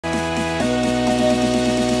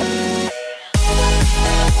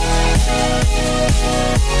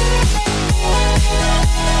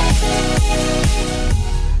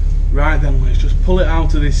Right then, let's just pull it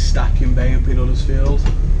out of this stacking bay up in Huddersfield.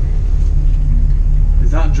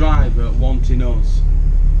 Is that driver wanting us?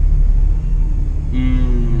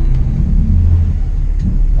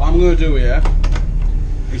 What I'm going to do here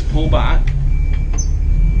is pull back.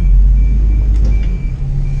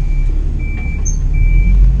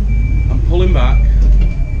 I'm pulling back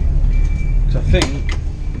because I think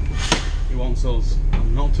he wants us.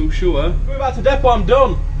 I'm not too sure. Going back to depot, I'm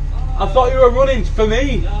done. I thought you were running for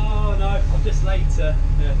me. No, I'm just late.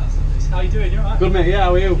 How you doing? You alright? Good mate, yeah,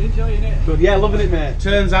 how are you? You enjoying it? Good, yeah, loving it mate.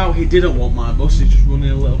 Turns out he didn't want my bus, he's just running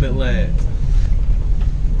a little bit late.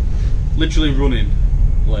 Literally running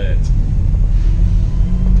late.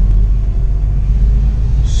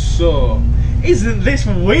 So, isn't this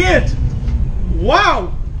weird?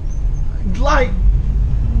 Wow! Like,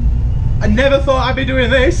 I never thought I'd be doing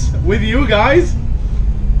this with you guys.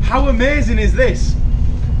 How amazing is this?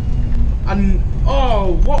 And,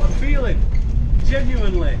 oh, what a feeling.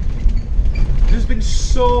 Genuinely. There's been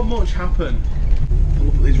so much happen. Pull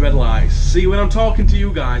up at these red lights. See, when I'm talking to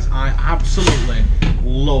you guys, I absolutely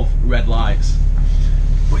love red lights.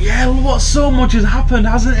 But yeah, what so much has happened,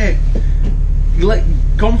 hasn't it? Like,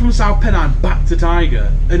 gone from South Pennine back to Tiger,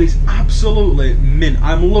 and it's absolutely mint.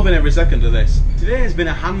 I'm loving every second of this. Today has been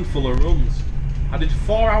a handful of runs. I did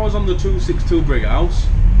 4 hours on the 262 Brighouse,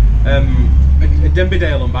 at Denby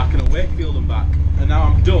Dale and back, and at Wakefield and back, and now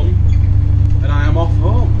I'm done, and I am off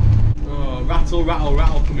home. Oh, rattle, rattle,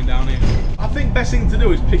 rattle coming down here. I think best thing to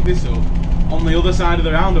do is pick this up on the other side of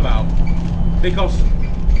the roundabout, because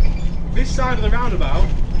this side of the roundabout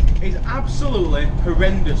is absolutely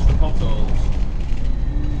horrendous for potholes.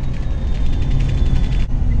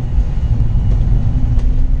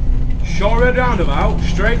 Short red roundabout,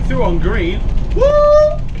 straight through on green.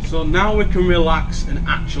 Woo! So now we can relax and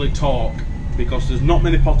actually talk, because there's not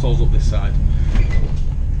many potholes up this side.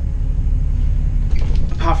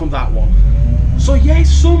 Apart from that one. So yeah,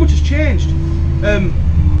 so much has changed.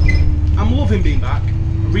 I'm loving being back,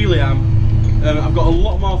 I really am. I've got a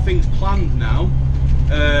lot more things planned now.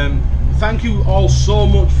 Thank you all so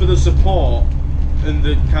much for the support and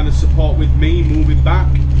the kind of support with me moving back.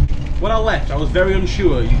 When I left, I was very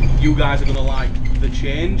unsure you guys are going to like the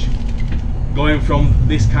change, going from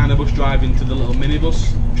this kind of bus driving to the little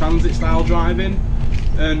minibus transit style driving,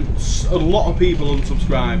 and a lot of people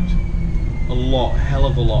unsubscribed. A lot, hell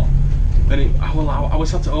of a lot. And I was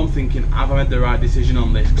sat at home thinking, have I made the right decision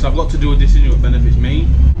on this? Because I've got to do a decision that benefits me.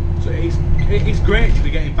 So it's great to be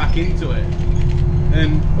getting back into it.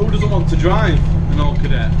 And who doesn't want to drive an old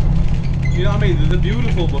cadet? You know what I mean? They're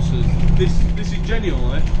beautiful buses. This is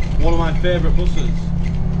genuinely one of my favourite buses.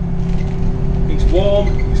 It's warm,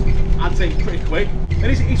 I'd say it's pretty quick. And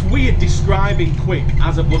it's weird describing quick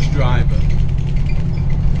as a bus driver,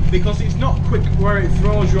 because it's not quick where it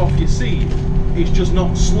throws you off your seat, it's just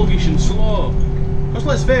not sluggish and slow. Because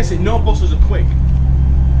let's face it, no buses are quick.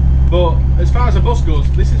 But as far as a bus goes,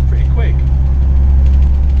 this is pretty quick.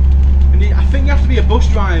 And I think you have to be a bus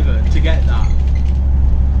driver to get that.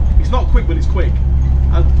 It's not quick, but it's quick.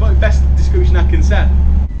 That's the best description I can say.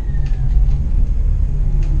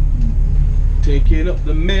 Taking up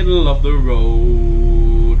the middle of the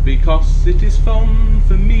road because it is fun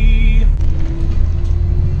for me.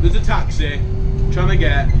 There's a taxi trying to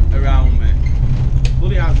get around me.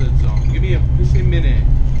 Bloody hazards on. Give me a pissing minute.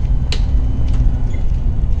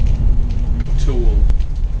 Tool.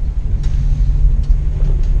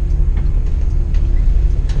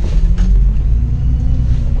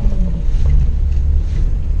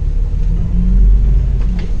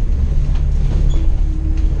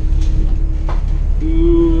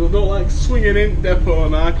 Ooh, I don't like swinging in depot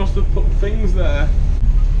now because they've put things there.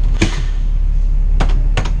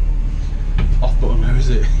 Off button, where is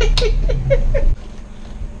it?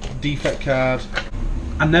 Defect card.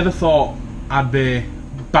 I never thought I'd be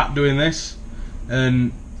back doing this,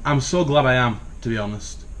 and I'm so glad I am, to be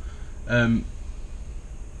honest. I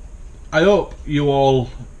hope you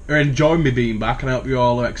all are enjoying me being back, and I hope you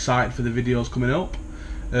all are excited for the videos coming up.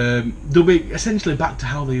 They'll be essentially back to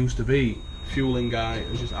how they used to be. Fueling guy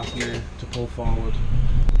has just asked me to pull forward.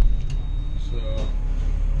 So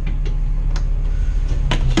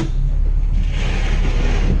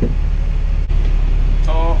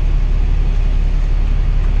top.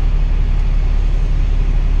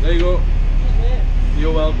 There you go.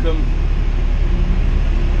 You're welcome.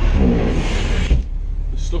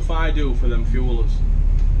 The stuff I do for them fuelers,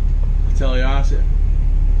 I tell you, I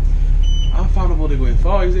found a bloody going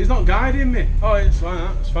for. He's not guiding me. Oh, it's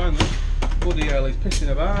fine. It's fine. Then. Bloody hell, he's pissing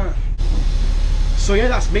about. So yeah,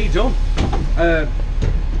 that's me done.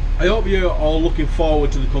 I hope you're all looking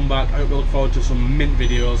forward to the comeback. I hope you look forward to some mint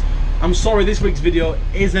videos. I'm sorry this week's video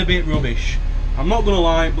is a bit rubbish. I'm not going to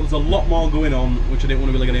lie, but there's a lot more going on which I didn't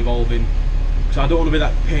want to really get involved in. Because I don't want to be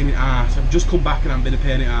that pain in the arse. I've just come back and I've been a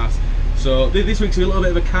pain in the arse. So this week's a little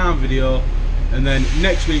bit of a calm video. And then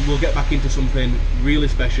next week we'll get back into something really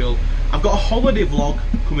special. I've got a holiday vlog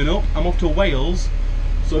coming up. I'm off to Wales.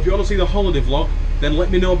 So if you want to see the holiday vlog, then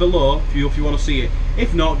let me know below if you want to see it.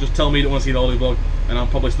 If not, just tell me you don't want to see the holiday vlog and I'll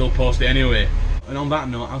probably still post it anyway. And on that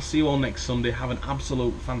note, I'll see you all next Sunday. Have an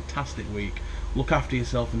absolute fantastic week. Look after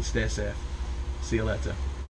yourself and stay safe. See you later.